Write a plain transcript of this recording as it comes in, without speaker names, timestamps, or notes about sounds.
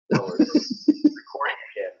Oh, we're recording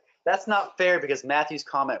again. That's not fair because Matthew's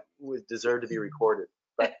comment would deserve to be recorded.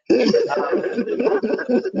 But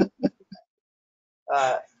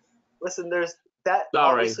listen, there's that.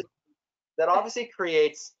 Sorry. Obviously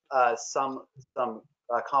creates some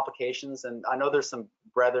complications, and I know there's some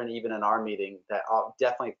brethren even in our meeting that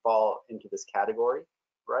definitely fall into this category,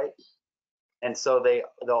 right? And so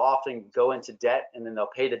they'll often go into debt, and then they'll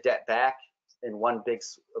pay the debt back in one big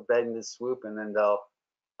swoop, and then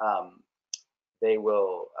they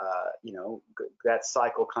will that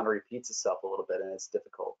cycle kind of repeats itself a little bit, and it's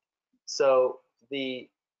difficult. So the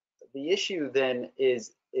issue then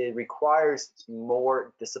is it requires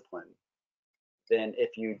more discipline than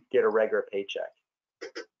if you get a regular paycheck.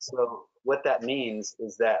 So what that means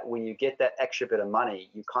is that when you get that extra bit of money,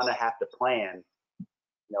 you kind of have to plan,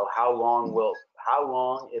 how long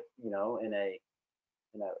if in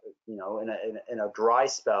a dry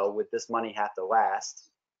spell would this money have to last?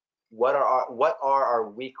 What are our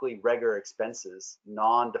weekly regular expenses,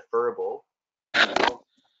 non-deferrable,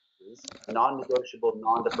 non-negotiable,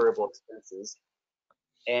 non-deferrable expenses,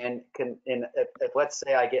 and if let's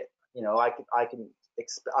say I get,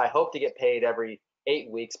 I hope to get paid every 8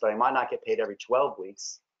 weeks, but I might not get paid every 12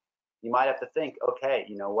 weeks. You might have to think, okay,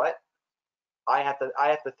 you know what? I have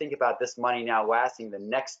to think about this money now lasting the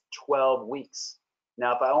next 12 weeks.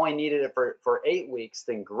 Now, if I only needed it for 8 weeks,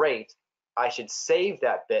 then great. I should save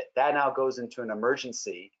that bit. That now goes into an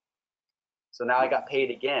emergency. So now I got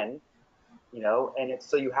paid again, and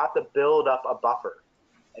so you have to build up a buffer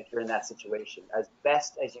if you're in that situation as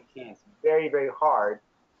best as you can. It's very, very hard,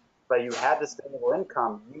 but you have this sustainable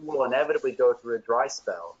income, you will inevitably go through a dry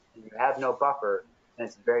spell, and you have no buffer, and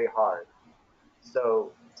it's very hard.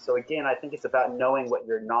 So again, I think it's about knowing what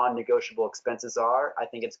your non-negotiable expenses are. I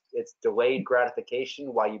think it's delayed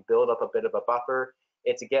gratification while you build up a bit of a buffer.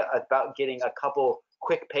 It's about getting a couple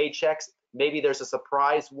quick paychecks. Maybe there's a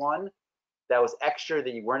surprise one that was extra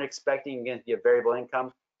that you weren't expecting, again, to be a variable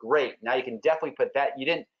income. Great. Now you can definitely put that.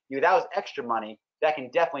 That was extra money. That can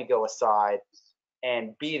definitely go aside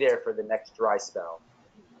and be there for the next dry spell.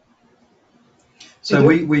 So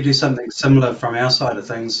we do something similar from our side of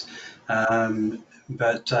things,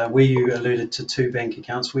 but where you alluded to 2 bank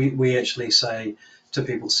accounts, we actually say to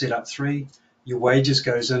people, set up 3. Your wages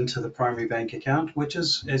goes into the primary bank account, which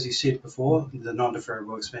is, as you said before, the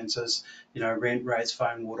non-deferrable expenses, rent, rates,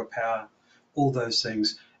 phone, water, power, all those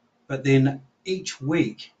things. But then each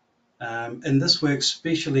week, and this works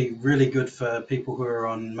especially really good for people who are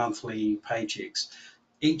on monthly paychecks,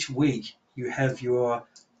 each week you have your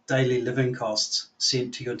daily living costs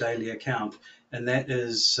sent to your daily account, and that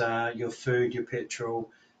is your food, your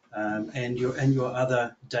petrol, and your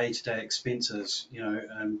other day-to-day expenses,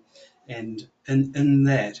 and in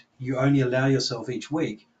that you only allow yourself each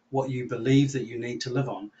week what you believe that you need to live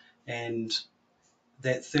on, and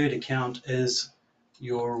that third account is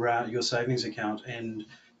your savings account. And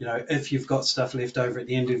if you've got stuff left over at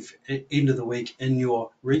the end of the week in your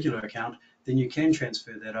regular account, then you can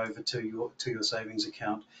transfer that over to your savings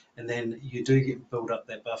account, and then you do build up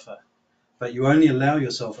that buffer. But you only allow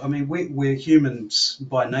yourself, we're humans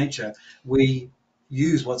by nature, we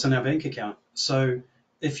use what's in our bank account. So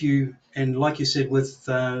and like you said with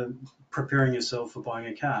preparing yourself for buying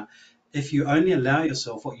a car, if you only allow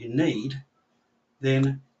yourself what you need,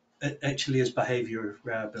 then it actually is behavior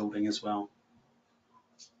building as well.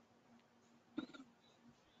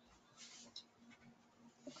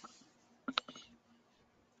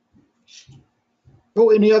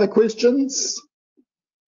 Cool. Any other questions?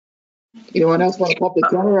 Anyone else want to pop the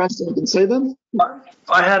camera so you can see them?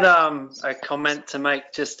 I had a comment to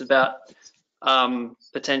make just about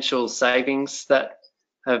potential savings that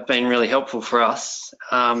have been really helpful for us.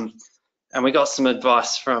 And we got some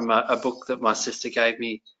advice from a book that my sister gave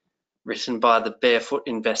me, written by the Barefoot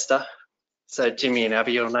Investor. So Jimmy and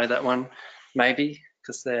Abby, you'll know that one, maybe,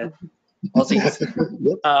 because they're Aussies.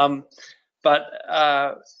 But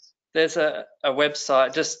there's a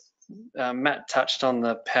website, just Matt touched on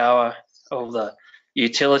the power of the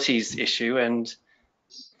utilities issue, and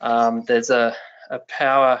there's a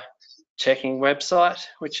power checking website,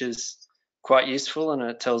 which is quite useful, and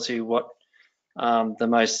it tells you what the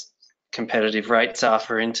most competitive rates are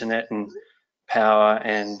for internet and power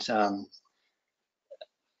and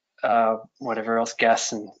whatever else,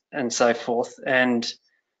 gas and so forth. And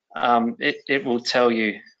it will tell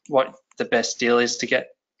you what the best deal is to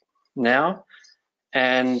get now.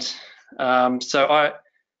 And so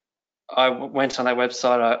I went on that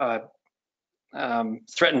website. I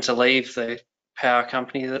threatened to leave the power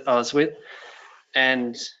company that I was with,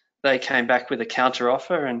 and they came back with a counter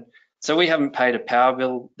offer. And so we haven't paid a power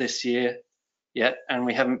bill this year yet, and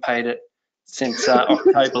we haven't paid it since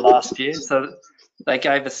October last year. So they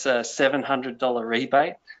gave us a $700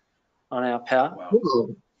 rebate on our power. Wow.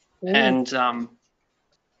 Oh, yeah. And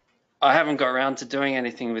I haven't got around to doing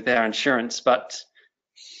anything with our insurance, but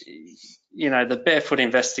you know, the Barefoot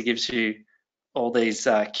Investor gives you all these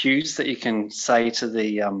cues that you can say to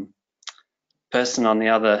the person on the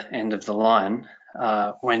other end of the line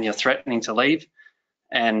when you're threatening to leave,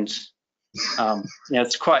 and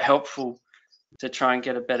it's quite helpful to try and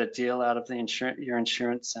get a better deal out of the your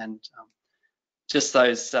insurance, and just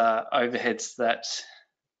those overheads that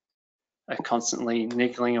are constantly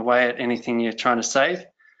niggling away at anything you're trying to save.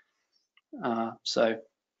 So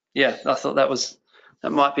yeah, I thought that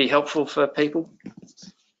might be helpful for people.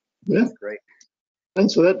 Yeah. That's great.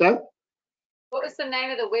 Thanks for that, Doug. What was the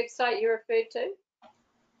name of the website you referred to?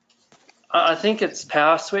 I think it's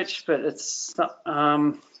Power Switch, but it's not,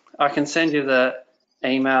 I can send you the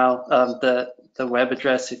email, the web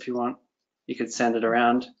address if you want. You could send it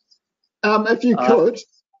around. If you could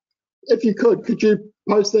you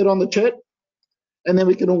post that on the chat, and then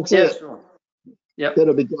we can all see Yeah, it. sure. Yep.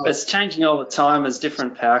 That'll be great. It's changing all the time as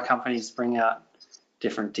different power companies bring out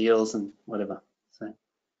different deals and whatever. So,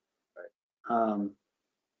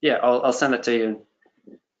 yeah, I'll send it to you. And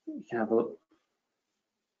you can have a look.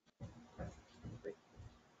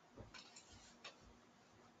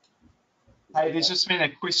 Hey, there's just been a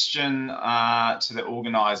question to the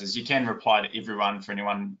organisers. You can reply to everyone for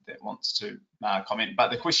anyone that wants to comment.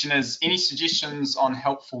 But the question is, any suggestions on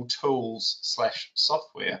helpful tools /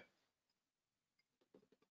 software?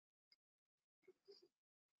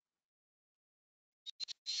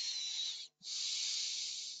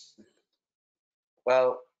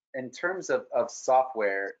 Well, in terms of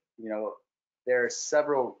software, there are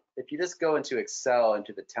several. If you just go into Excel,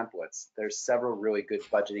 into the templates, there's several really good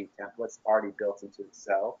budgeting templates already built into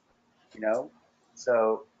Excel,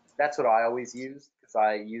 So that's what I always use, because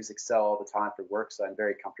I use Excel all the time for work, so I'm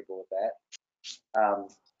very comfortable with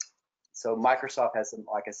that. So Microsoft has some,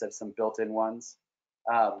 like I said, some built-in ones.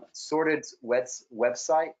 Sorted's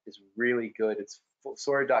website is really good. It's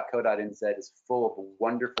sorted.co.nz is full of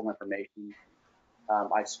wonderful information.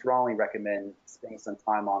 I strongly recommend spending some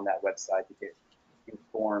time on that website to get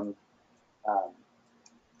informed.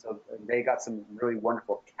 So they got some really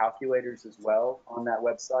wonderful calculators as well on that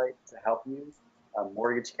website to help you,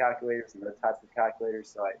 mortgage calculators and other types of calculators.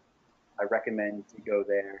 So I recommend you go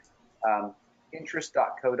there.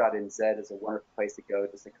 Interest.co.nz is a wonderful place to go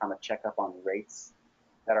just to kind of check up on rates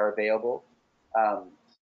that are available.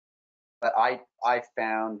 But I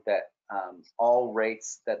found that all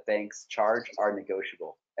rates that banks charge are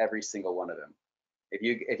negotiable, every single one of them. If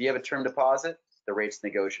you have a term deposit, the rate's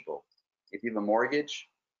negotiable. If you have a mortgage,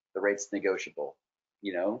 the rate's negotiable.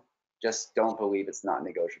 Just don't believe it's not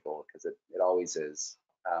negotiable, because it always is.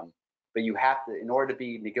 But you have to, in order to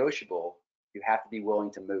be negotiable, you have to be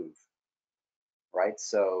willing to move, right?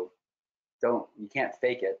 So you can't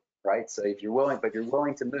fake it, right? So if you're willing, but you're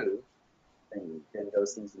willing to move, then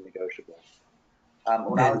those things are negotiable.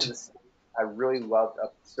 When I was in the city, I really loved a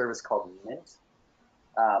service called Mint,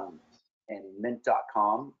 and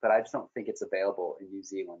mint.com, but I just don't think it's available in New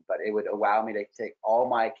Zealand. But it would allow me to take all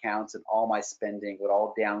my accounts and all my spending would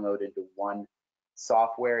all download into one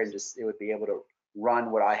software, and it would be able to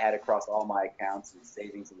run what I had across all my accounts and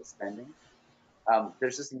savings and the spending.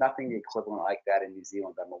 There's just nothing equivalent like that in New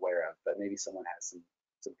Zealand I'm aware of, but maybe someone has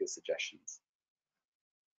some good suggestions.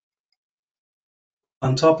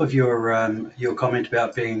 On top of your comment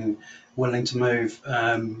about being willing to move,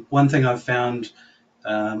 one thing I've found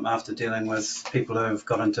after dealing with people who have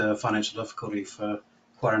got into financial difficulty for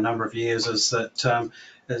quite a number of years is that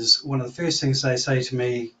is one of the first things they say to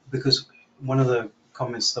me, because one of the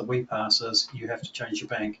comments that we pass is you have to change your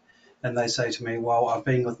bank, and they say to me, well, I've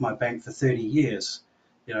been with my bank for 30 years.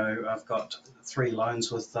 I've got 3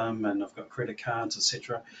 loans with them, and I've got credit cards,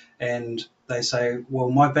 etc. And they say, well,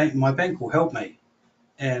 my bank will help me.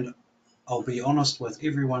 And I'll be honest with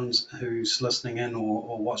everyone who's listening in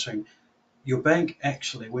or watching, your bank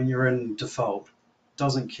actually, when you're in default,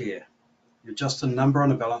 doesn't care. You're just a number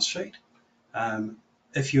on a balance sheet.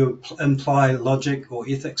 If you imply logic or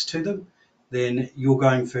ethics to them, then you're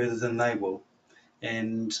going further than they will.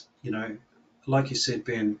 And, like you said,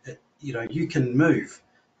 Ben, you can move,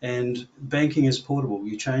 and banking is portable.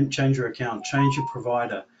 You change your account, change your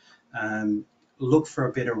provider, look for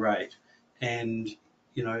a better rate. And,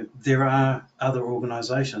 there are other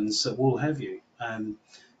organizations that will have you.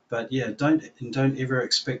 But yeah, don't ever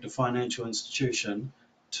expect a financial institution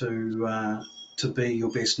to be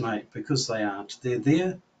your best mate, because they aren't. They're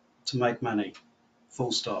there to make money,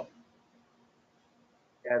 full stop.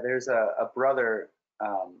 Yeah, there's a brother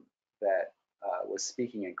that was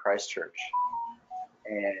speaking in Christchurch,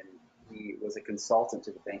 and he was a consultant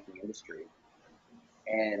to the banking industry.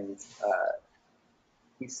 And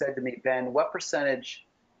he said to me, Ben, what percentage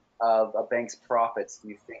of a bank's profits do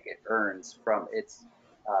you think it earns from its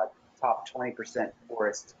top 20%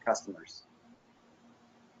 poorest customers?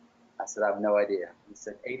 I said, I have no idea. He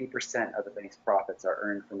said 80% of the bank's profits are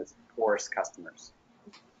earned from its poorest customers,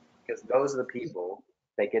 because those are the people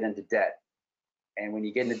that get into debt. And when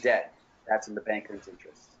you get into debt, that's when the bank earns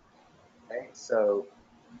interest. Okay, so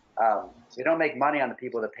they don't make money on the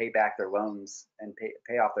people that pay back their loans and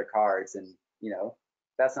pay off their cards, and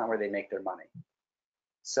that's not where they make their money.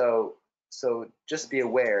 So just be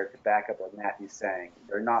aware, to back up what Matthew's saying,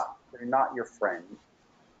 they're not your friend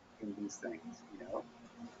in these things.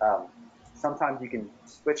 Sometimes you can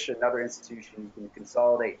switch to another institution, you can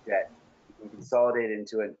consolidate debt, you can consolidate it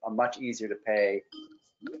into a much easier to pay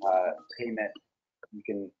payment. You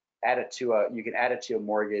can add it to a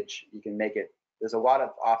mortgage. You can make it. There's a lot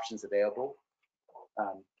of options available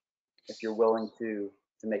if you're willing to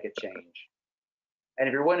make a change. And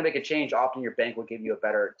if you're willing to make a change, often your bank will give you a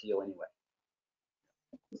better deal anyway.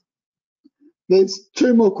 There's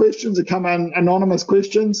two more questions that come in, anonymous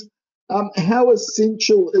questions. How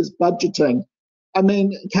essential is budgeting? I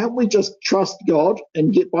mean, can't we just trust God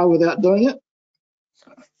and get by without doing it?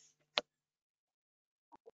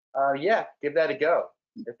 Yeah, give that a go.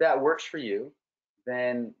 If that works for you,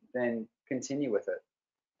 then continue with it.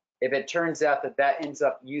 If it turns out that ends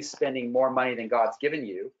up you spending more money than God's given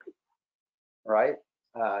you, right?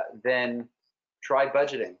 Then try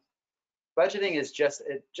budgeting. Budgeting is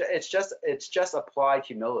just applied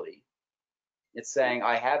humility. It's saying,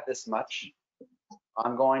 I have this much,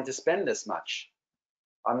 I'm going to spend this much.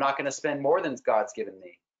 I'm not going to spend more than God's given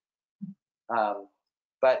me.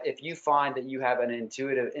 But if you find that you have an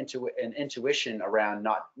intuition around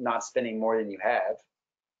not spending more than you have,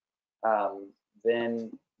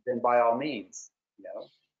 then by all means,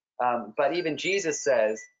 But even Jesus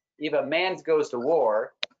says, if a man goes to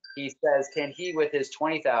war, he says, can he with his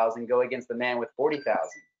 20,000 go against the man with 40,000?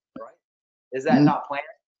 Right? Is that not planned?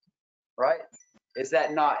 Right? Is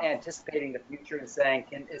that not anticipating the future and saying,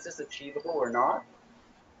 is this achievable or not?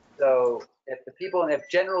 So if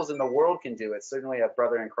generals in the world can do it, certainly a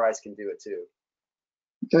brother in Christ can do it too.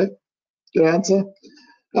 Okay, good answer.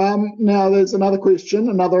 Now there's another question,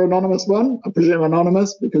 another anonymous one. I presume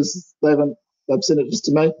anonymous because they've sent it just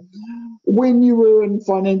to me. When you were in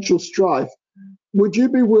financial strife, would you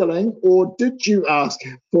be willing, or did you ask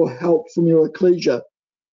for help from your ecclesia?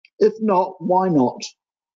 If not, why not?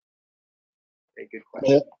 Okay, good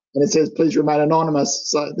question. Yeah. And it says, please remain anonymous.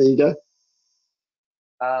 So there you go.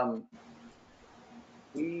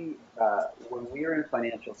 When we were in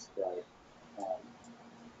financial strife,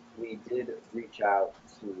 we did reach out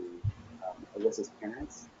to Alyssa's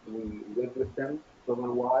parents. We lived with them for a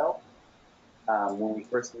little while when we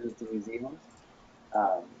first moved to New Zealand.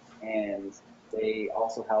 And they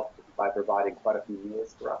also helped by providing quite a few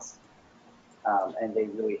meals for us. And they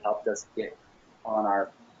really helped us get on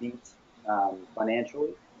our feet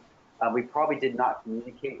financially. We probably did not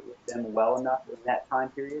communicate with them well enough in that time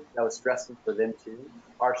period. That was stressful for them too.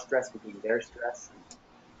 Our stress became their stress.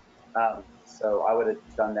 So I would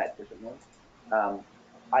have done that differently.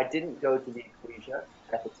 I didn't go to the ecclesia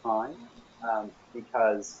at the time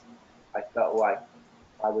because I felt like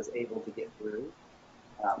I was able to get through.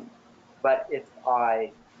 But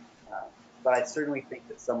I certainly think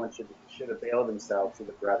that someone should avail themselves to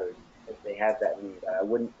the brethren if they have that need. I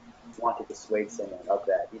wouldn't want to dissuade someone of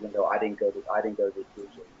that, even though I didn't go to the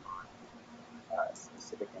ecclesia in my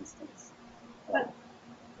specific instance. Can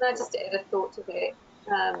I just add a thought to that?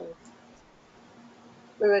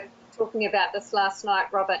 We were talking about this last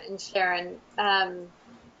night, Robert and Sharon.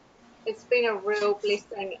 It's been a real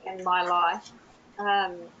blessing in my life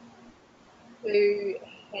to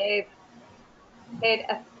have had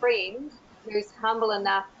a friend who's humble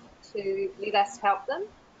enough to let us help them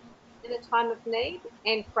in a time of need,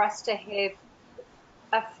 and for us to have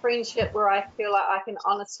a friendship where I feel like I can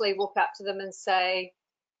honestly walk up to them and say,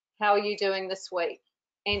 how are you doing this week?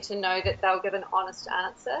 And to know that they'll give an honest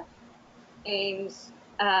answer, and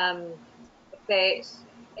that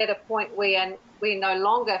at a point where we're no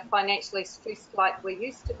longer financially stressed like we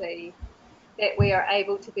used to be, that we are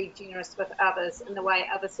able to be generous with others in the way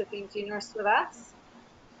others have been generous with us.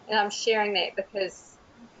 And I'm sharing that because,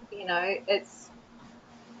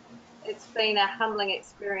 it's been a humbling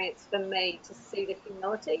experience for me to see the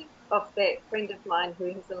humility of that friend of mine who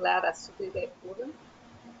has allowed us to do that for them.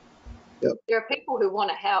 Yep. There are people who want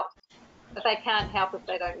to help, but they can't help if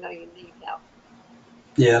they don't know you need help.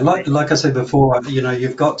 Yeah, like I said before, you know,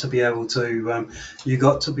 you've got to be able to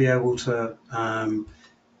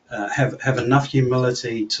have enough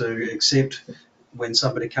humility to accept when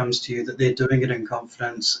somebody comes to you that they're doing it in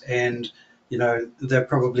confidence, and you know they're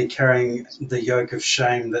probably carrying the yoke of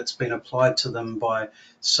shame that's been applied to them by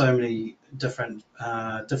so many different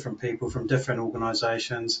people from different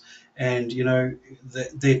organisations, and you know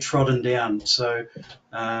they're trodden down. So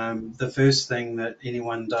the first thing that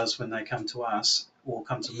anyone does when they come to us or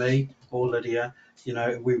come to me or Lydia, you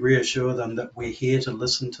know, we reassure them that we're here to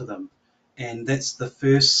listen to them, and that's the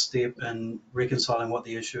first step in reconciling what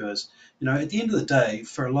the issue is. You know, at the end of the day,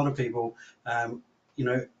 for a lot of people, you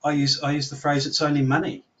know, I use the phrase "it's only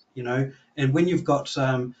money." You know, and when you've got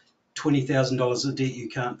 $20,000 of debt you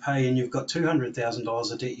can't pay, and you've got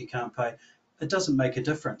 $200,000 of debt you can't pay, it doesn't make a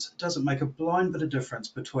difference. It doesn't make a blind bit of difference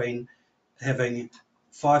between having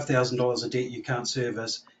 $5,000 of debt you can't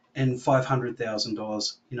service and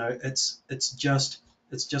 $500,000. You know, it's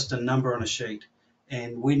just a number on a sheet,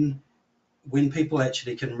 and when people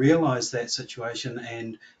actually can realize that situation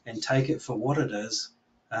and take it for what it is,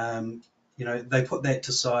 you know, they put that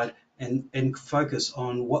to side and focus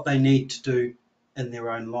on what they need to do in their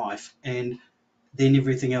own life, and then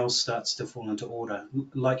everything else starts to fall into order,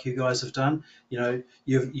 like you guys have done. You know,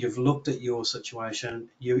 you've looked at your situation,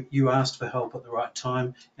 you asked for help at the right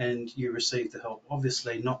time, and you received the help.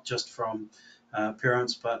 Obviously, not just from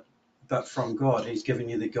parents, but from God. He's given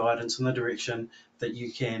you the guidance and the direction that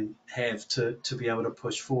you can have to be able to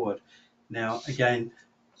push forward. Now, again,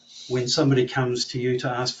 when somebody comes to you to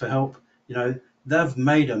ask for help, you know, they've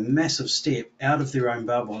made a massive step out of their own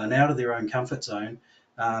bubble and out of their own comfort zone,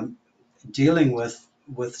 dealing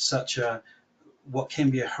with such a what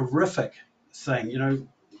can be a horrific thing. You know,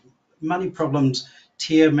 money problems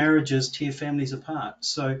tear marriages, tear families apart.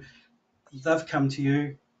 So they've come to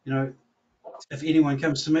you. You know, if anyone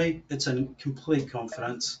comes to me, it's in complete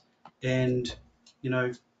confidence, and you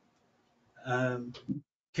know, um,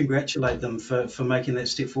 congratulate them for making that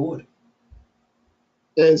step forward.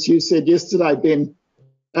 As you said yesterday, Ben,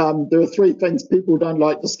 there are three things people don't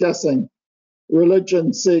like discussing: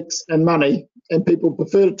 religion, sex, and money. And people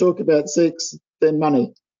prefer to talk about sex than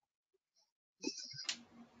money.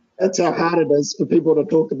 That's how hard it is for people to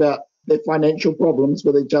talk about their financial problems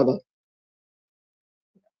with each other.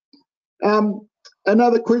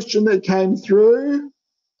 Another question that came through: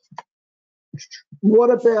 what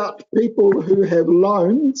about people who have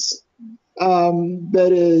loans,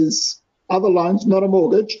 that is other loans, not a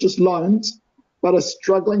mortgage, just loans, but are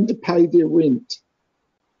struggling to pay their rent?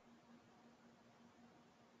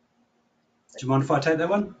 Do you mind if I take that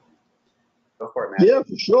one? Go for it, Matt. Yeah,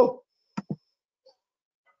 for sure.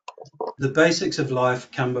 The basics of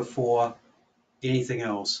life come before anything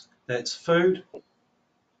else. That's food,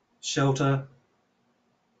 shelter,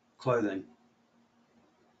 clothing.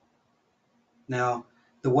 Now,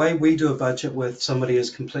 the way we do a budget with somebody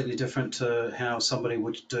is completely different to how somebody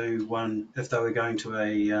would do one if they were going to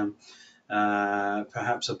a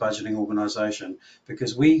perhaps a budgeting organisation,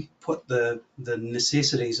 because we put the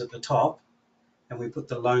necessities at the top and we put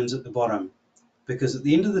the loans at the bottom. Because at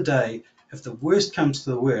the end of the day, if the worst comes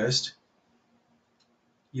to the worst,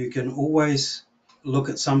 you can always look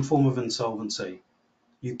at some form of insolvency.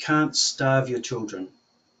 You can't starve your children.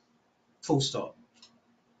 Full stop.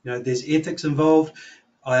 You know, there's ethics involved.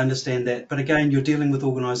 I understand that. But again, you're dealing with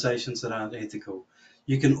organisations that aren't ethical.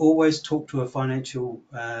 You can always talk to a financial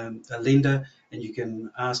a lender, and you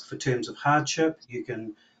can ask for terms of hardship. You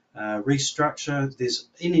can restructure. There's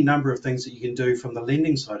any number of things that you can do from the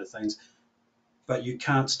lending side of things, but you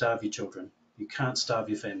can't starve your children. You can't starve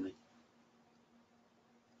your family.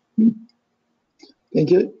 Thank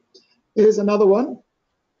you. Here's another one.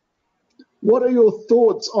 What are your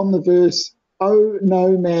thoughts on the verse, "Owe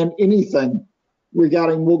no man anything,"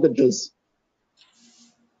 regarding mortgages?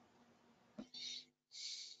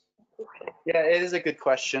 Yeah, it is a good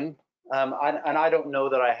question. And I don't know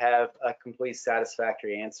that I have a complete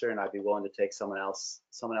satisfactory answer, and I'd be willing to take someone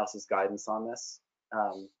else's guidance on this.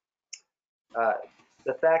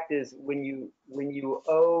 The fact is, when you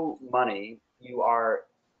owe money, you are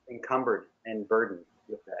encumbered and burdened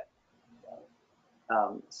with that.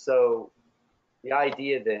 So the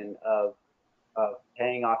idea then of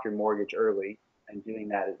paying off your mortgage early and doing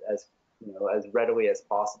that as as readily as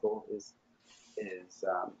possible is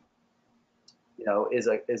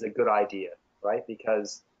a good idea, right?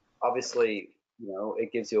 Because obviously,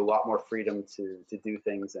 it gives you a lot more freedom to do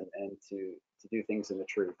things and to do things in the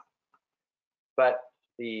truth. But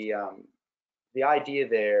the idea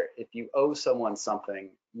there, if you owe someone something,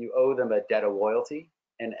 you owe them a debt of loyalty,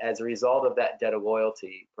 And as a result of that debt of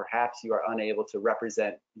loyalty, perhaps you are unable to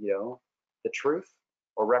represent, the truth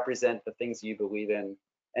or represent the things you believe in.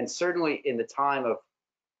 And certainly in the time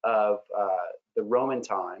of the Roman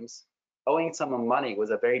times, owing someone money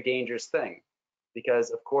was a very dangerous thing,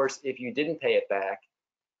 because of course, if you didn't pay it back,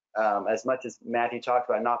 as much as Matthew talked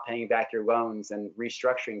about not paying back your loans and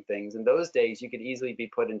restructuring things, in those days you could easily be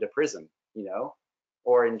put into prison,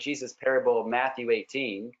 or in Jesus' parable of Matthew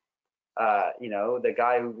 18, the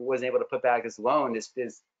guy who wasn't able to put back his loan,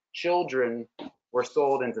 his children were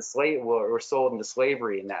sold into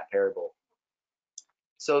slavery in that parable.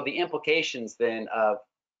 So the implications then of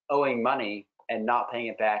owing money and not paying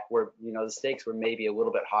it back were, the stakes were maybe a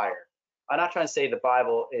little bit higher. I'm not trying to say the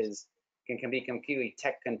Bible can be completely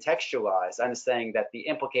contextualized. I'm just saying that the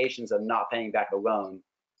implications of not paying back a loan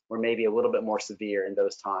were maybe a little bit more severe in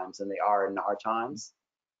those times than they are in our times.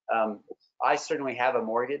 I certainly have a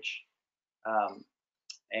mortgage, but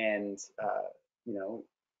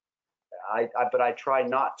I try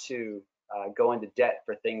not to go into debt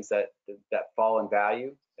for things that fall in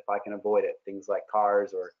value if I can avoid it. Things like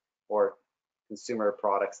cars or consumer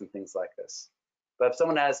products and things like this. But if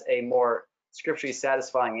someone has a more scripturally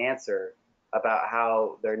satisfying answer about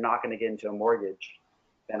how they're not going to get into a mortgage,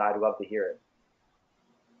 then I'd love to hear it.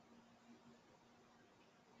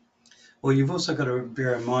 Well, you've also got to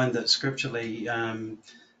bear in mind that scripturally,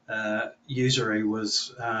 usury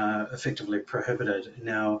was effectively prohibited.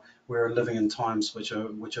 Now we're living in times which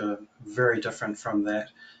are very different from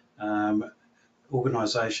that.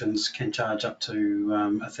 Organisations can charge up to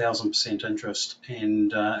 1,000% interest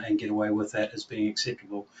and get away with that as being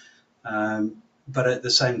acceptable. But at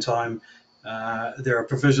the same time, there are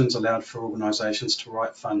provisions allowed for organisations to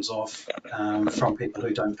write funds off from people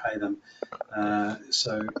who don't pay them.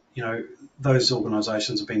 So those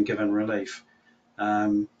organisations have been given relief.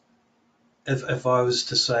 If I was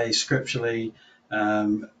to say scripturally,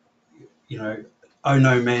 owe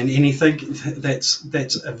no man anything,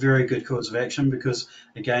 that's a very good course of action, because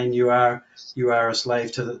again, you are a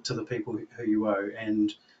slave to the people who you owe,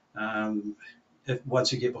 and if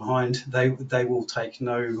once you get behind, they will take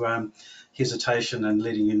no hesitation in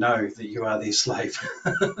letting you know that you are their slave.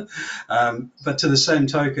 But to the same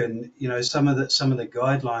token, some of the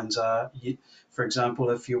guidelines are, for example,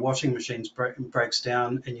 if your washing machine breaks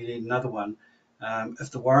down and you need another one, if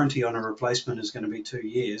the warranty on a replacement is going to be 2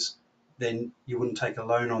 years, then you wouldn't take a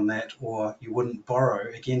loan on that, or you wouldn't borrow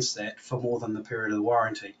against that for more than the period of the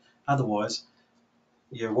warranty. Otherwise,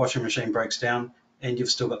 your washing machine breaks down and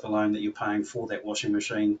you've still got the loan that you're paying for that washing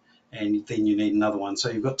machine, and then you need another one.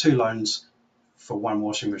 So you've got 2 loans for 1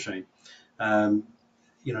 washing machine.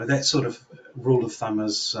 That sort of rule of thumb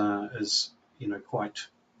is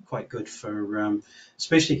quite good for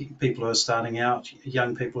especially people who are starting out,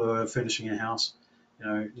 young people who are furnishing a house.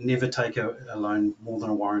 Never take a loan more than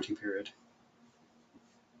a warranty period.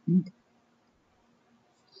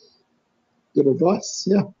 Good advice,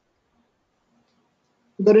 yeah.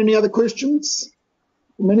 Got any other questions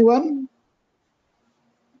from anyone?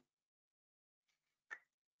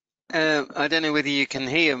 I don't know whether you can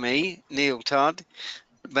hear me, Neil Todd,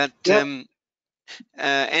 but Yep.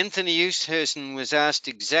 Anthony Eushursten was asked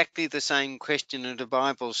exactly the same question at a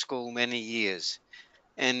Bible school many years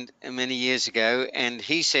ago, and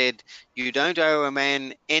he said, you don't owe a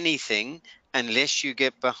man anything unless you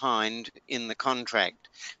get behind in the contract.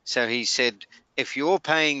 So he said, if you're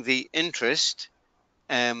paying the interest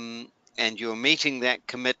and you're meeting that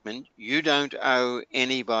commitment, you don't owe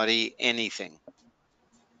anybody anything.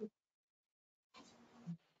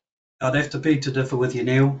 I'd have to beg to differ with you,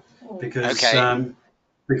 Neil, because Okay.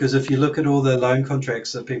 Because if you look at all the loan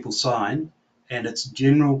contracts that people sign, and it's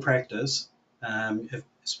general practice,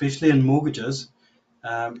 especially in mortgages,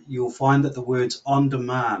 you'll find that the words on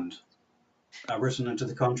demand are written into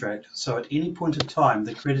the contract. So at any point in time,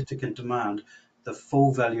 the creditor can demand the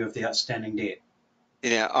full value of the outstanding debt.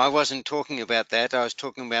 Yeah, I wasn't talking about that. I was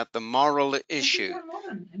talking about the moral issue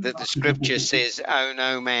that the scripture says, owe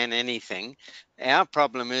no man anything. Our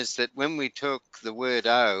problem is that when we took the word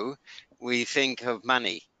owe, we think of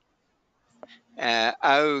money.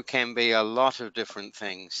 Owe can be a lot of different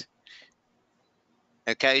things.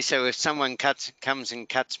 Okay, so if someone comes and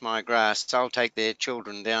cuts my grass, I'll take their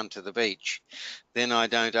children down to the beach. Then I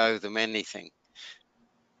don't owe them anything.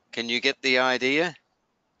 Can you get the idea?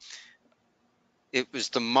 It was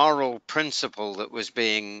the moral principle that was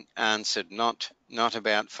being answered, not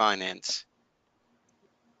about finance.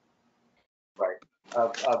 Right.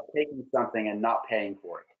 Of taking something and not paying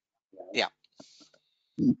for it. Yeah.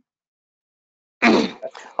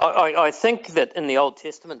 I think that in the Old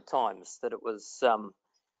Testament times that it was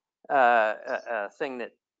a thing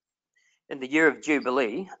that in the year of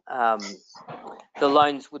Jubilee, the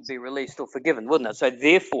loans would be released or forgiven, wouldn't it? So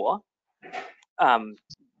therefore,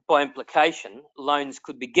 by implication, loans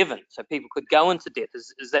could be given, so people could go into debt.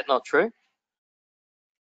 Is that not true?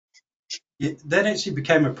 Yeah, that actually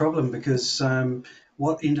became a problem because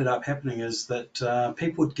what ended up happening is that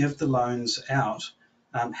people would give the loans out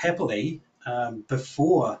happily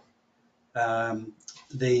before the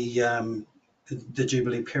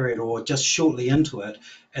Jubilee period or just shortly into it,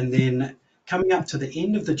 and then coming up to the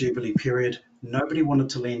end of the Jubilee period, nobody wanted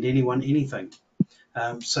to lend anyone anything.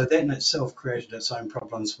 So that in itself created its own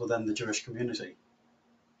problems within the Jewish community.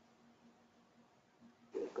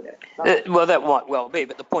 Well, that might well be,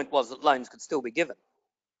 but the point was that loans could still be given.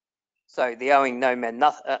 So the owing no man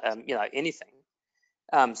nothing, anything,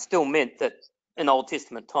 still meant that in Old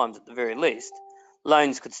Testament times, at the very least,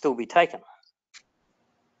 loans could still be taken.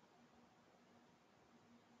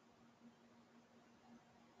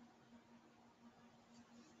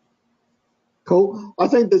 Cool. I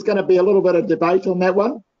think there's going to be a little bit of debate on that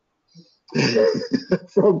one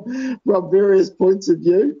from various points of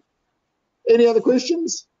view. Any other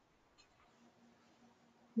questions?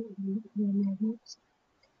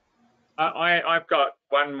 I've got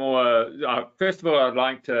one more. First of all, I'd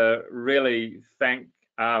like to really thank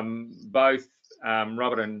both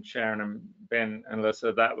Robert and Sharon and Ben and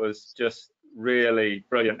Alyssa. That was just really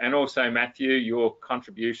brilliant. And also, Matthew, your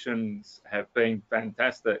contributions have been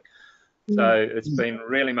fantastic. So it's been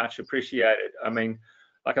really much appreciated. I mean,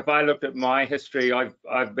 like if I looked at my history,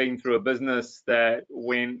 I've been through a business that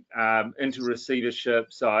went into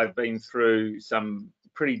receivership. So I've been through some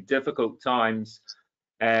pretty difficult times.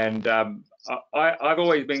 And I've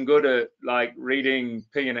always been good at like reading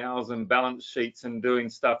P&Ls and balance sheets and doing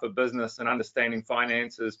stuff for business and understanding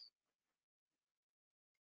finances.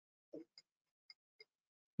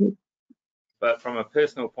 But from a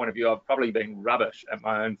personal point of view, I've probably been rubbish at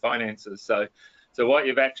my own finances. So what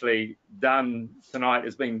you've actually done tonight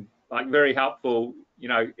has been like very helpful. You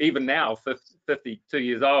know, even now, 52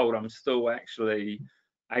 years old, I'm still actually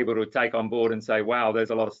able to take on board and say, wow,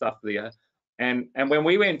 there's a lot of stuff there. And when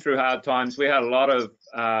we went through hard times, we had a lot of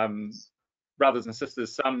brothers and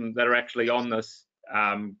sisters, some that are actually on this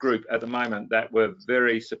group at the moment, that were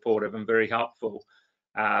very supportive and very helpful.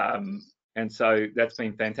 And so that's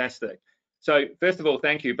been fantastic. So first of all,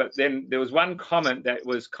 thank you. But then there was one comment that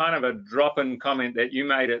was kind of a drop-in comment that you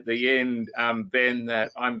made at the end, Ben,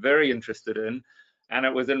 that I'm very interested in. And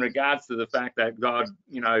it was in regards to the fact that God,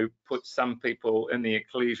 you know, puts some people in the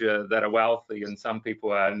ecclesia that are wealthy and some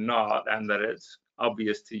people are not, and that it's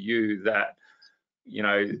obvious to you that, you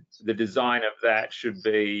know, the design of that should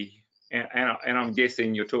be, and I'm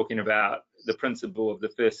guessing you're talking about the principle of the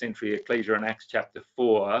first century ecclesia in Acts chapter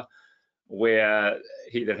 4, where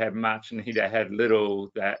he that had much and he that had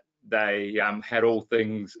little, that they had all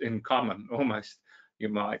things in common, almost, you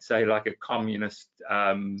might say, like a communist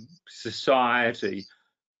society.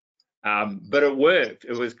 But it worked.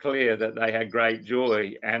 It was clear that they had great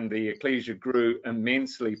joy, and the ecclesia grew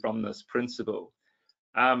immensely from this principle.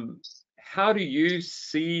 How do you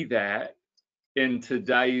see that in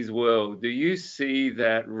today's world? Do you see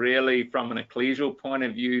that really from an ecclesial point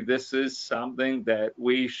of view, this is something that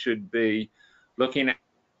we should be looking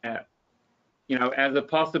at, you know, as a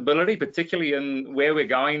possibility, particularly in where we're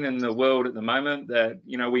going in the world at the moment, that,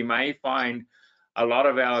 you know, we may find a lot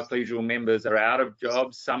of our ecclesial members are out of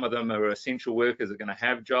jobs. Some of them are essential workers, are going to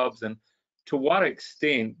have jobs. And to what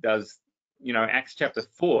extent does, you know, Acts chapter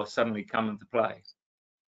 4 suddenly come into play?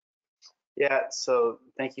 Yeah, so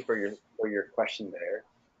thank you for your question there.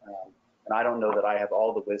 And I don't know that I have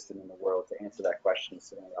all the wisdom in the world to answer that question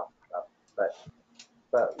sitting off the cuff.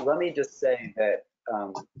 But let me just say that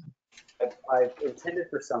I've intended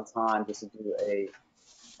for some time just to do a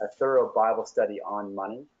thorough Bible study on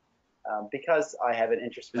money because I have an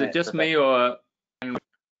interest. Is it just me, or can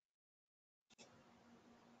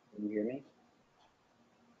you hear me?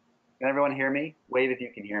 Can everyone hear me? Wave if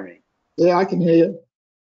you can hear me. Yeah, I can hear you.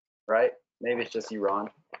 Right? Maybe it's just you, Ron.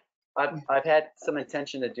 I've had some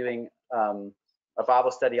intention of doing a Bible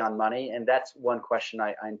study on money, and that's one question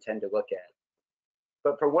I intend to look at.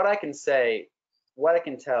 But for what I can say, what I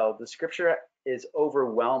can tell, the scripture is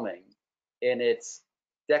overwhelming in its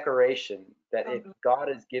declaration that if God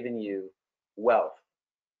has given you wealth,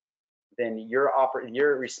 then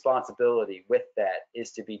your responsibility with that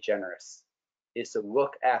is to be generous, is to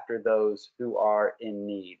look after those who are in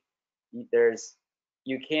need.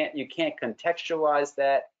 You can't contextualize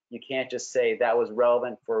that. You can't just say that was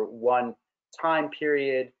relevant for one time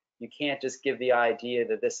period. You can't just give the idea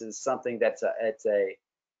that this is something that's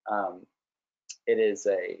it is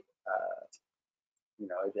a you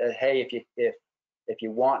know, hey, if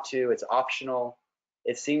you want to, it's optional.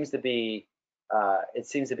 It seems to be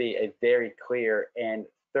a very clear and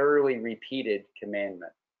thoroughly repeated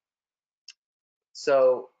commandment.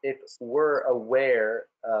 So if we're aware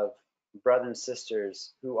of brothers and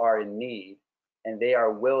sisters who are in need and they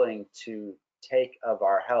are willing to take of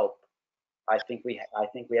our help, I think we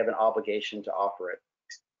have an obligation to offer it,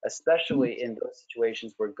 especially in those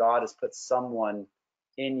situations where God has put someone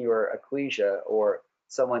in your ecclesia or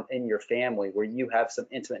someone in your family where you have some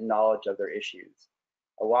intimate knowledge of their issues.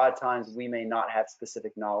 A lot of times we may not have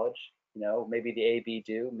specific knowledge, you know, maybe the AB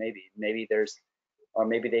do, maybe there's, or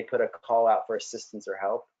maybe they put a call out for assistance or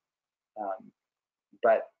help.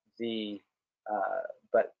 But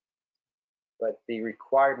the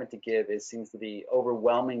requirement to give seems to be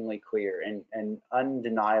overwhelmingly clear and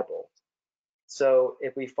undeniable. So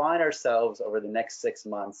if we find ourselves over the next 6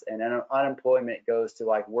 months and unemployment goes to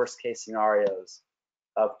like worst case scenarios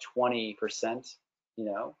of 20%, you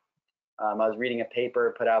know, I was reading a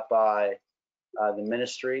paper put out by the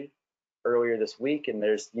ministry earlier this week, and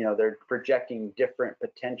there's, you know, they're projecting different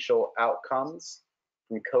potential outcomes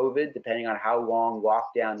from COVID depending on how long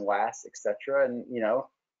lockdown lasts, etc. And you know,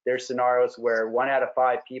 there's scenarios where 1 out of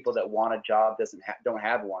 5 people that want a job don't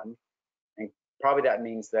have one, and probably that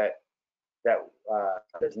means that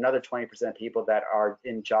there's another 20% of people that are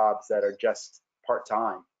in jobs that are just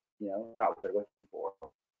part-time, you know, not what they're looking for.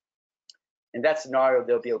 In that scenario,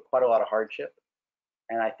 there'll be quite a lot of hardship,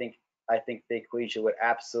 and I think the ecclesia would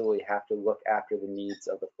absolutely have to look after the needs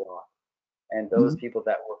of the flock, and those people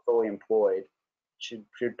that were fully employed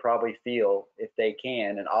should probably feel, if they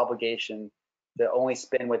can, an obligation to only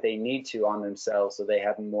spend what they need to on themselves so they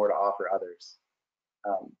have more to offer others.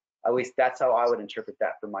 At least that's how I would interpret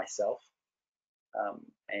that for myself.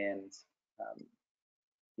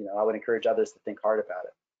 You know, I would encourage others to think hard about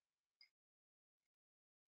it.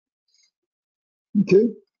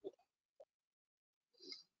 Okay.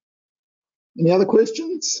 Any other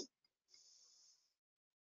questions?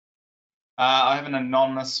 I have an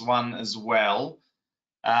anonymous one as well.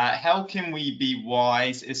 How can we be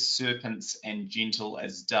wise as serpents and gentle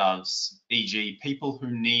as doves? E.g., people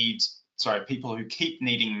who keep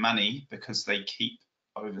needing money because they keep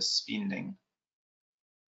overspending.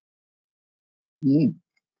 It's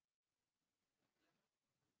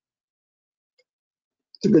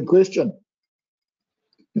a good question.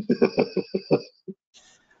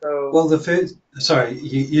 So, well, the first, sorry,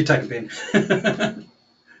 you take it, Ben.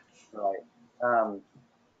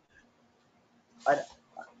 right.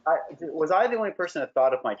 Was I the only person that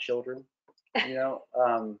thought of my children? You know,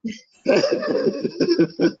 anyone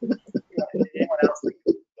else?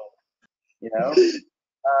 You know,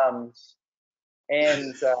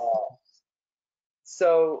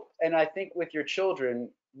 so, and I think with your children,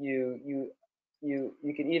 you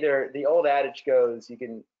can either, the old adage goes, you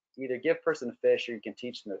can either give a person a fish or you can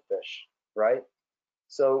teach them to fish, right?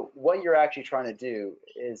 So what you're actually trying to do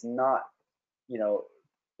is not, you know,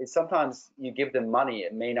 sometimes you give them money,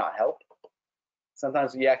 it may not help.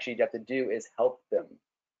 Sometimes what you actually have to do is help them,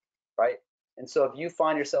 right? And so if you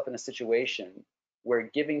find yourself in a situation where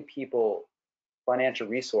giving people financial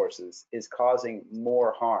resources is causing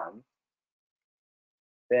more harm,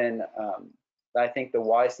 then I think the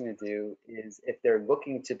wise thing to do is, if they're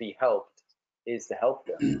looking to be helped, is to help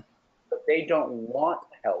them. But they don't want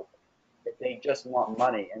help, if they just want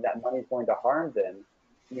money and that money is going to harm them,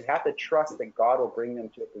 you have to trust that God will bring them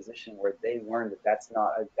to a position where they learn that that's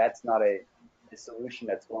not a solution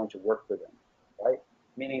that's going to work for them, right?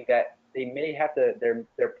 Meaning that they may have to,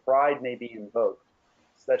 their pride may be invoked,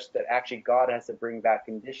 such that actually God has to bring back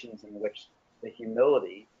conditions in which the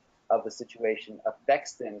humility of the situation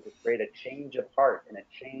affects them to create a change of heart and a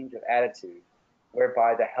change of attitude,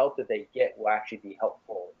 whereby the help that they get will actually be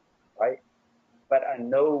helpful, right? But in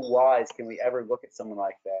no wise can we ever look at someone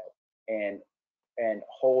like that and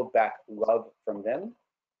hold back love from them,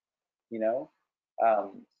 you know.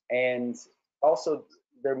 And also,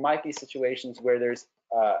 there might be situations where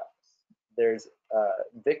there's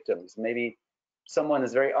victims. Maybe someone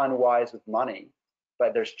is very unwise with money,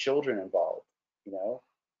 but there's children involved, you know.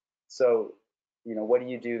 So, you know, what do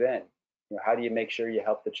you do then? You know, how do you make sure you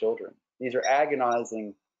help the children? These are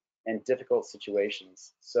agonizing and difficult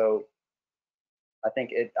situations. So I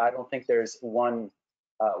don't think there's one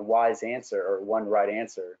wise answer or one right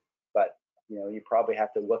answer, but you know, you probably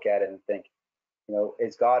have to look at it and think, you know,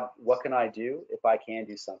 what can I do if I can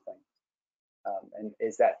do something? And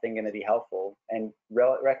is that thing going to be helpful? And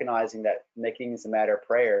recognizing that making this a matter of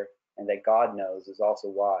prayer and that God knows is also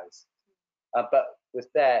wise. But with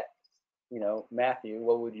that, you know, Matthew,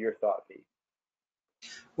 what would your thought be?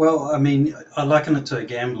 Well, I mean, I liken it to a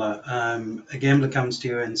gambler. A gambler comes to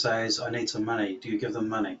you and says, "I need some money." Do you give them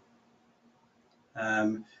money?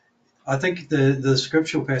 I think the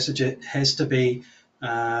scriptural passage, it has to be,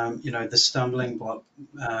 the stumbling block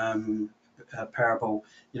parable.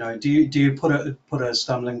 Do you put a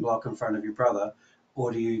stumbling block in front of your brother,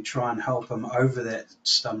 or do you try and help him over that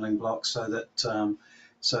stumbling block so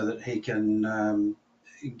that he can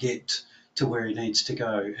get to where he needs to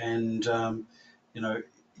go? And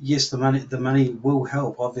yes, the money will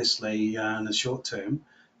help, obviously, in the short term,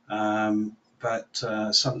 but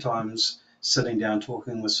sometimes sitting down,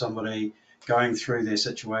 talking with somebody, going through their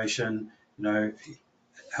situation,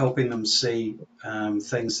 helping them see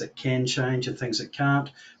things that can change and things that can't,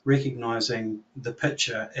 recognizing the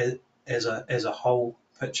picture as a whole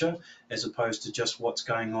picture, as opposed to just what's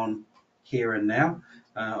going on here and now.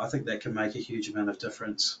 I think that can make a huge amount of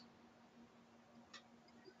difference.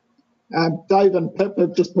 Dave and Pip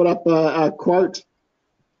have just put up a quote.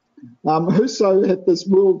 Whoso hath this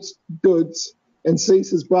world's goods and sees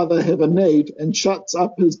his brother have a need and shuts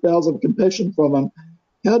up his bowels of compassion from him,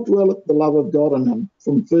 how dwelleth the love of God in him?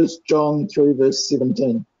 From 1 John 3 verse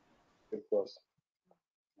 17.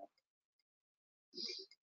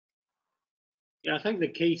 Yeah, I think the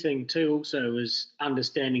key thing too also is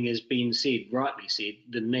understanding, as Ben said, rightly said,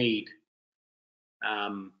 the need.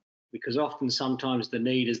 Because often sometimes the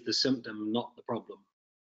need is the symptom, not the problem.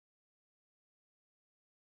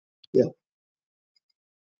 Yeah.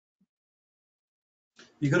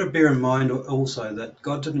 You've got to bear in mind also that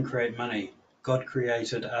God didn't create money. God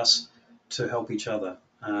created us to help each other.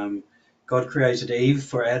 God created Eve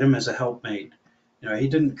for Adam as a helpmate. He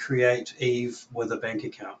didn't create Eve with a bank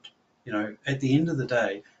account. At the end of the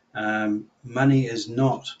day, money is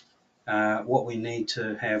not what we need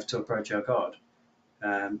to have to approach our God.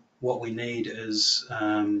 What we need is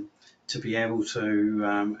to be able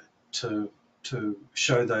to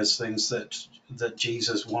show those things that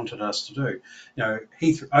Jesus wanted us to do.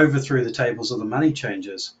 He overthrew the tables of the money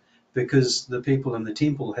changers because the people in the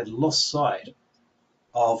temple had lost sight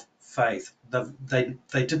of faith. They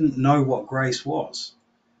didn't know what grace was.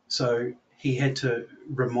 So he had to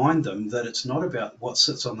remind them that it's not about what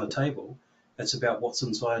sits on the table, it's about what's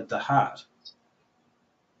inside the heart.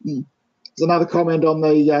 There's another comment on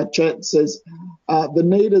the chat says, the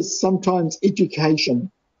need is sometimes education,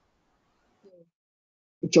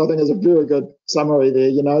 which I think is a very good summary there.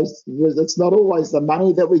 It's not always the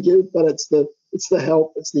money that we give, but it's the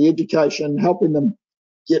help, it's the education, helping them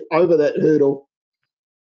get over that hurdle,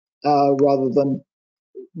 rather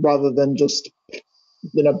than just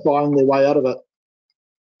buying their way out of it.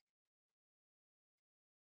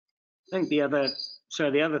 I think the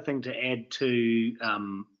other thing to add to,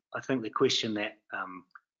 I think the question that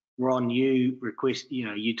Ron,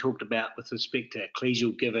 you talked about with respect to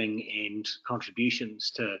ecclesial giving and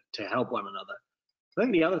contributions to help one another. I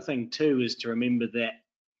think the other thing too is to remember that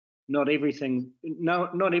not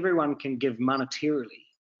everyone can give monetarily,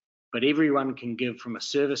 but everyone can give from a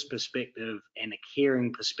service perspective and a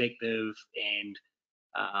caring perspective. And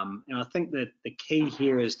I think that the key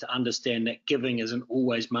here is to understand that giving isn't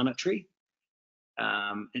always monetary.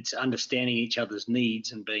 It's understanding each other's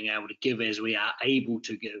needs and being able to give as we are able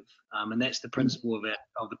to give. And that's the principle of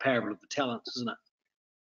the parable of the talents, isn't it?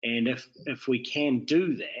 And if we can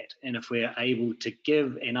do that, and if we're able to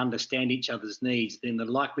give and understand each other's needs, then the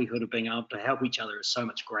likelihood of being able to help each other is so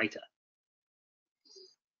much greater.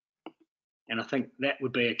 And I think that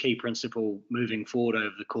would be a key principle moving forward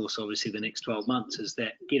over the course, obviously, the next 12 months, is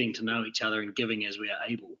that getting to know each other and giving as we are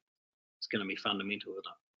able is going to be fundamental, isn't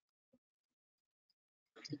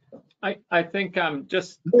it? I think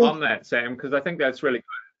just on that, Sam, because I think that's really good.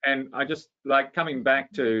 And I just like coming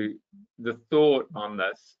back to the thought on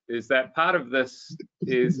this, is that part of this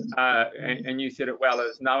is, and you said it well,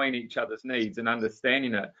 is knowing each other's needs and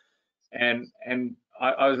understanding it. And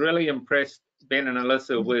I was really impressed, Ben and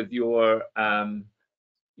Alyssa, with your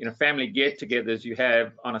family get-togethers you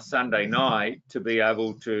have on a Sunday night to be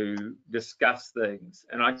able to discuss things.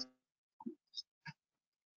 And I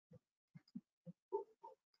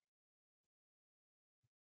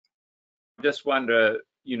just wonder,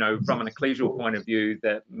 from an ecclesial point of view,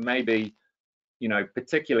 that maybe,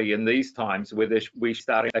 particularly in these times where we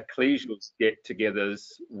start ecclesial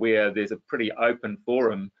get-togethers where there's a pretty open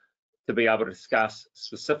forum to be able to discuss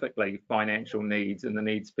specifically financial needs and the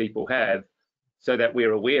needs people have, so that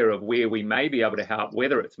we're aware of where we may be able to help,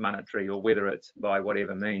 whether it's monetary or whether it's by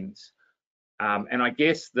whatever means. And I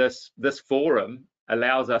guess this forum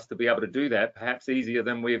allows us to be able to do that perhaps easier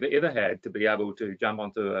than we've ever had, to be able to jump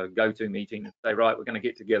onto a go-to meeting and say, right, we're going to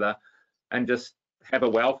get together and just have a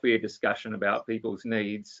welfare discussion about people's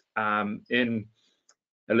needs in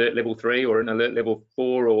alert level 3 or in alert level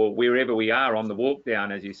 4 or wherever we are on the walk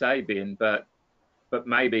down, as you say, Ben, but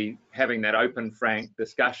maybe having that open, frank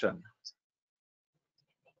discussion.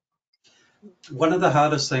 One of the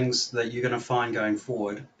hardest things that you're going to find going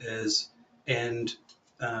forward is, and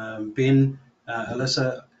Ben,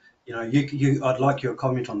 Alyssa, you know, I'd like your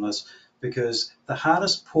comment on this, because the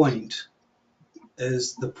hardest point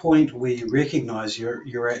is the point where you recognise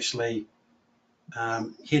you're actually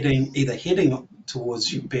heading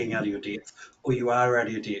towards you being out of your depth, or you are out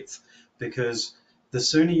of your depth, because the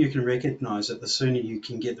sooner you can recognise it, the sooner you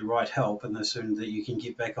can get the right help, and the sooner that you can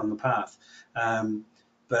get back on the path.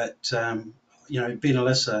 You know, Ben,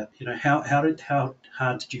 Alyssa, you know, how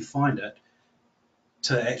hard did you find it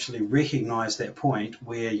to actually recognise that point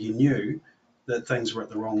where you knew that things were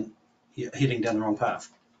heading down the wrong path?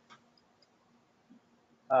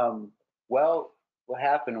 Well, what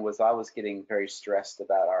happened was I was getting very stressed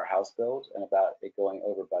about our house build and about it going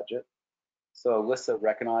over budget. So Alyssa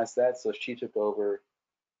recognized that, so she took over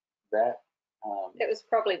that. It was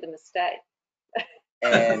probably the mistake.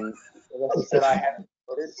 And Alyssa said I hadn't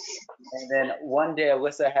voted. And then one day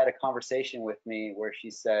Alyssa had a conversation with me where she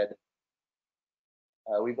said,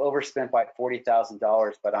 we've overspent by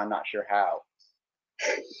 $40,000, but I'm not sure how.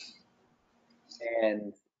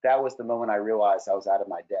 And that was the moment I realized I was out of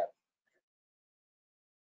my depth.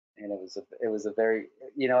 And it was a very,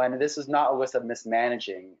 you know, and this is not Alyssa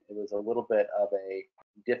mismanaging. It was a little bit of a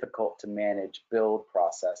difficult to manage build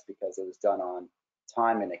process because it was done on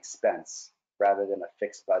time and expense rather than a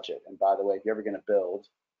fixed budget. And by the way, if you're ever going to build,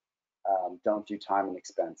 don't do time and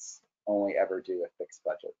expense. Only ever do a fixed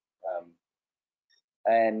budget.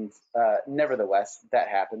 Nevertheless, that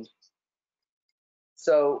happened.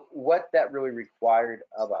 So what that really required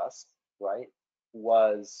of us, right,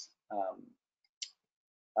 was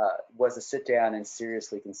to sit down and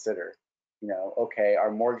seriously consider, you know, okay,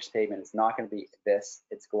 our mortgage payment is not going to be this,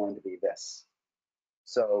 it's going to be this.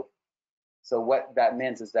 So what that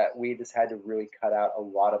means is that we just had to really cut out a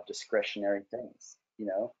lot of discretionary things, you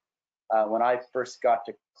know. When I first got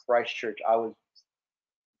to Christchurch, I was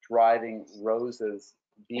driving Rose's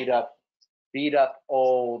beat up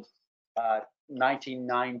old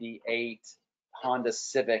 1998 Honda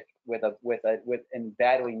Civic in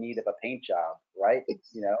badly need of a paint job, right?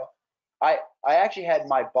 You know, I actually had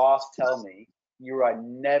my boss tell me you are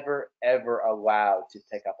never ever allowed to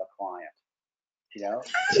pick up a client, you know.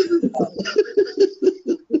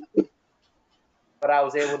 But I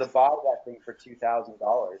was able to buy that thing for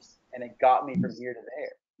 $2,000, and it got me from here to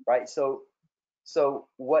there, right? So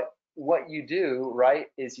what you do, right,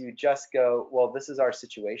 is you just go, well, this is our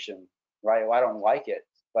situation, right? Well, I don't like it,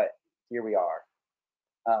 but here we are.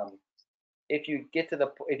 If you get to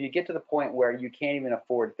the point where you can't even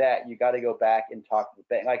afford that, you got to go back and talk to the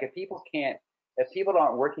bank. Like if people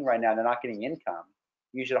aren't working right now, they're not getting income,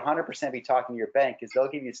 you should 100% be talking to your bank, because they'll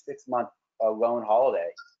give you a 6-month loan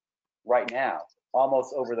holiday right now,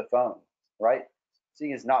 almost over the phone, right? So you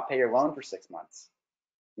can just not pay your loan for 6 months,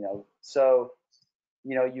 you know. So,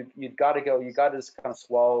 you know, you've got to just kind of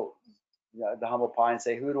swallow, you know, the humble pie and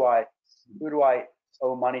say, who do I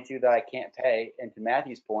owe money to that I can't pay? And to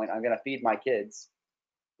Matthew's point, I'm going to feed my kids,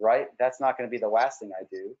 right? That's not going to be the last thing I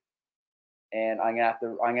do. And I'm going to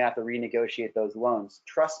have to renegotiate those loans.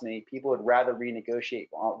 Trust me, people would rather renegotiate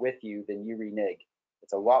with you than you renege.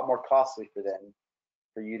 It's a lot more costly for them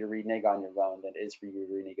for you to renege on your loan than it is for you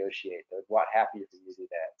to renegotiate. They're a lot happier for you to do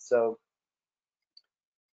that.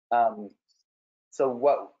 So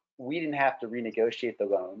what we didn't have to renegotiate the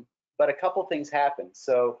loan, but a couple things happened.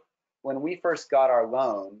 So when we first got our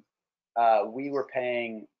loan, we were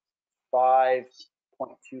paying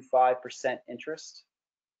 5.25% interest,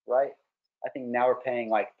 right? I think now we're paying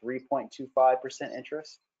like 3.25%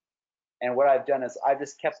 interest. And what I've done is I've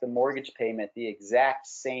just kept the mortgage payment the exact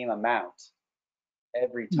same amount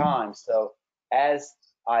every time. So as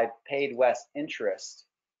I've paid less interest,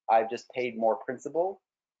 I've just paid more principal,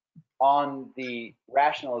 on the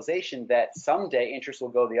rationalization that someday interest will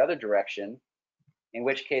go the other direction, in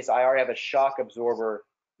which case I already have a shock absorber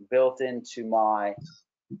built into my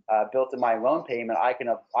loan payment. I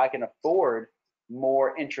can afford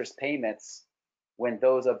more interest payments when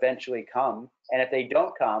those eventually come, and if they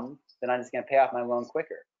don't come, then I'm just going to pay off my loan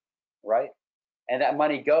quicker, right? And that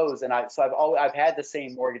money goes, and I've had the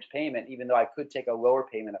same mortgage payment, even though I could take a lower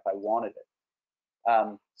payment if I wanted it.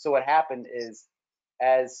 So what happened is,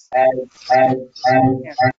 as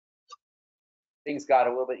things got a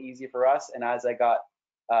little bit easier for us, and as I got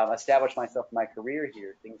established myself in my career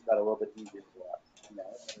here, things got a little bit easier for us, you know,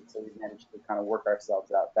 and so we managed to kind of work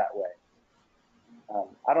ourselves out that way.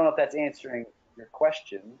 I don't know if that's answering your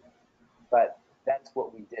question, but that's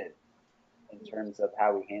what we did in terms of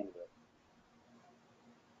how we handled it.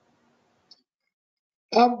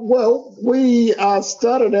 Well, we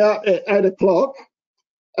started out at 8 o'clock.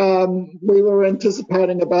 We were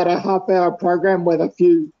anticipating about a half-hour program with a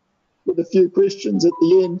few questions at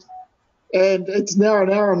the end, and it's now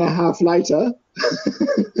an hour and a half later.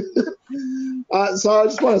 So I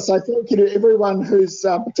just want to say thank you to everyone who's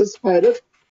participated.